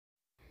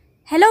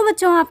Hello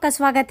बच्चों, आपका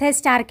स्वागत है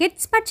स्टार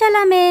किड्स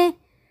पाठशाला में।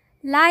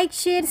 Like,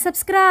 share,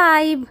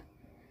 subscribe.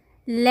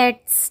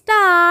 Let's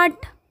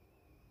start.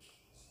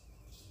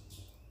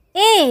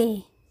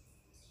 ए,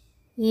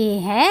 ये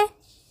है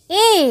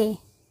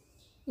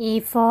ए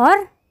फॉर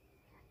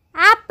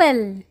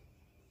एप्पल।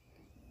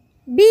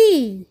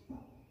 बी,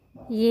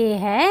 ये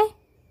है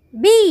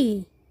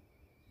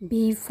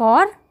बी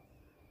फॉर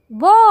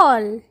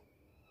बॉल।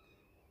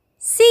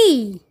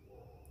 सी,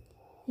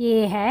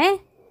 ये है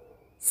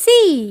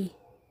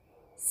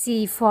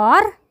सी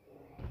फॉर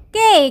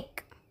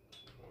केक।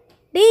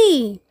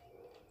 डी,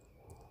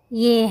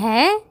 ये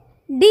है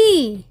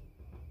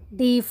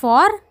डी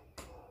फॉर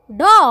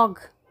डॉग।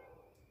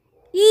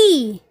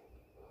 ई,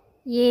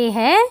 ये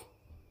है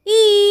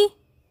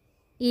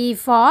ई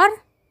फॉर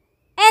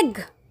एग।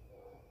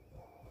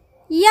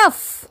 एफ,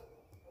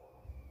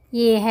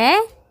 ये है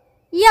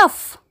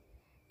एफ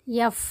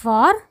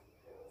फॉर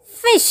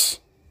फिश।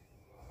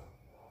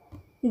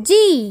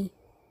 जी,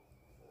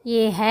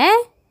 ये है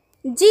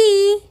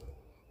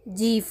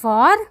जी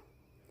फॉर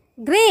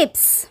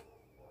ग्रेप्स।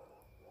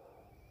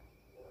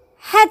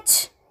 H,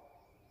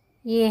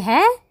 ये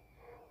है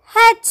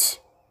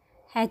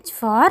H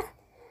for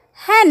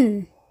hen।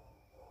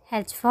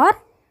 H for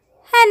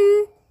hen।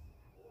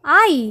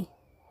 I,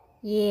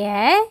 ये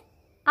है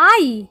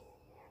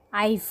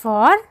I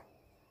फॉर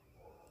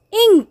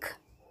ink।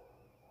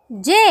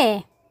 J,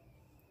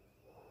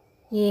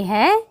 ये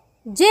है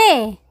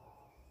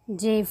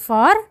J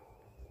फॉर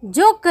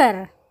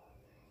जोकर।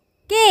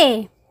 K,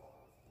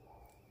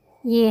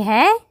 ये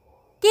है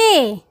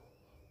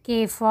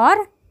K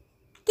फॉर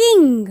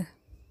किंग।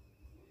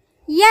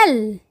 L,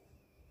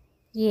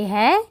 ये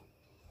है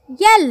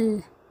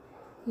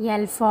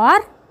L फॉर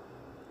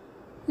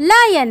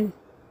लायन।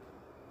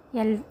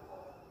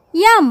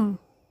 यम,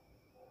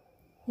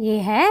 ये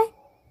है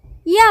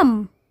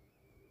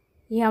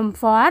यम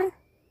फॉर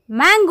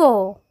मैंगो।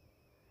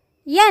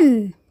 N,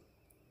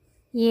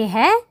 ये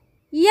है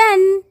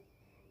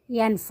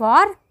N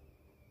फॉर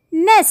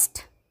नेस्ट।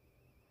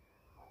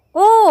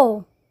 O,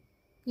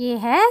 ये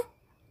है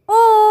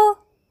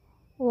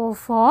O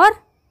फॉर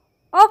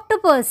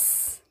ऑक्टोपस।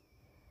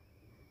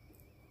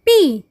 P,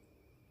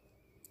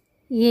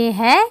 ये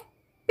है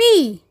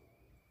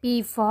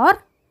P for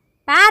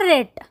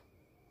parrot.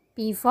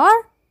 P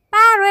for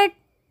parrot.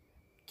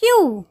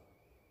 Q,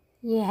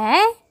 ये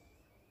है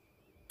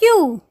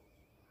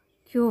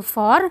Q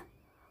for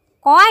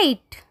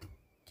quite.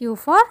 Q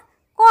for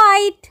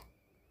quite.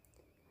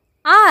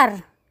 R,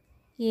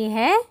 ये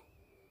है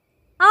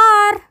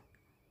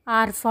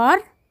R फॉर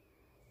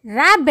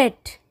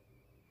रैबिट।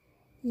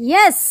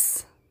 यस,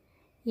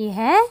 ये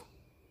है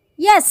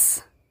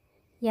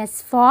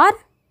यस फॉर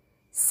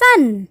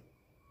सन।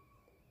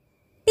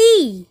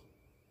 टी,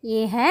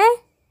 ये है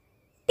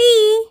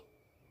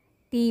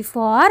टी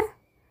फॉर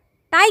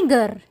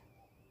टाइगर।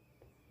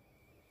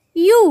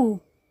 यू,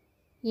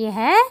 ये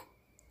है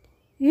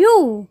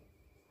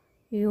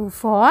यू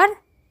फॉर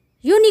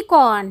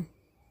यूनिकॉर्न।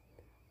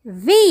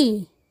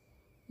 वी,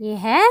 ये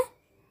है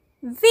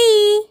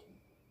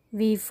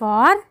वी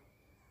फॉर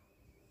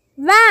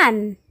वैन।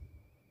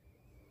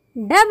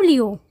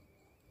 W,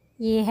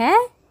 ये है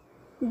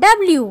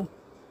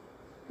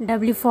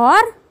W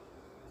फॉर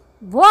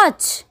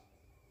वॉच।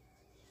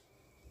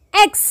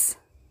 X,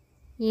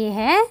 ये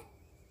है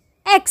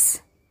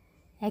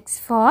X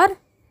फॉर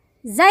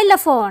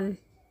xylophone।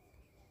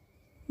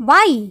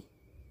 Y,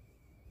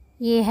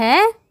 ये है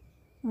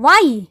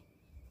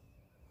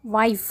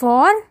Y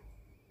फॉर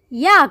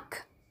yak।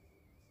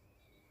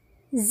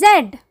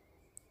 Z,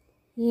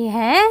 ये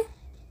है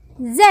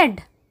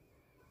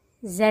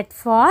Z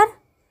for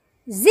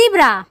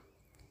zebra।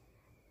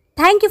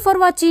 Thank you for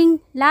watching.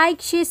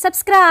 Like, share,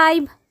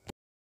 subscribe.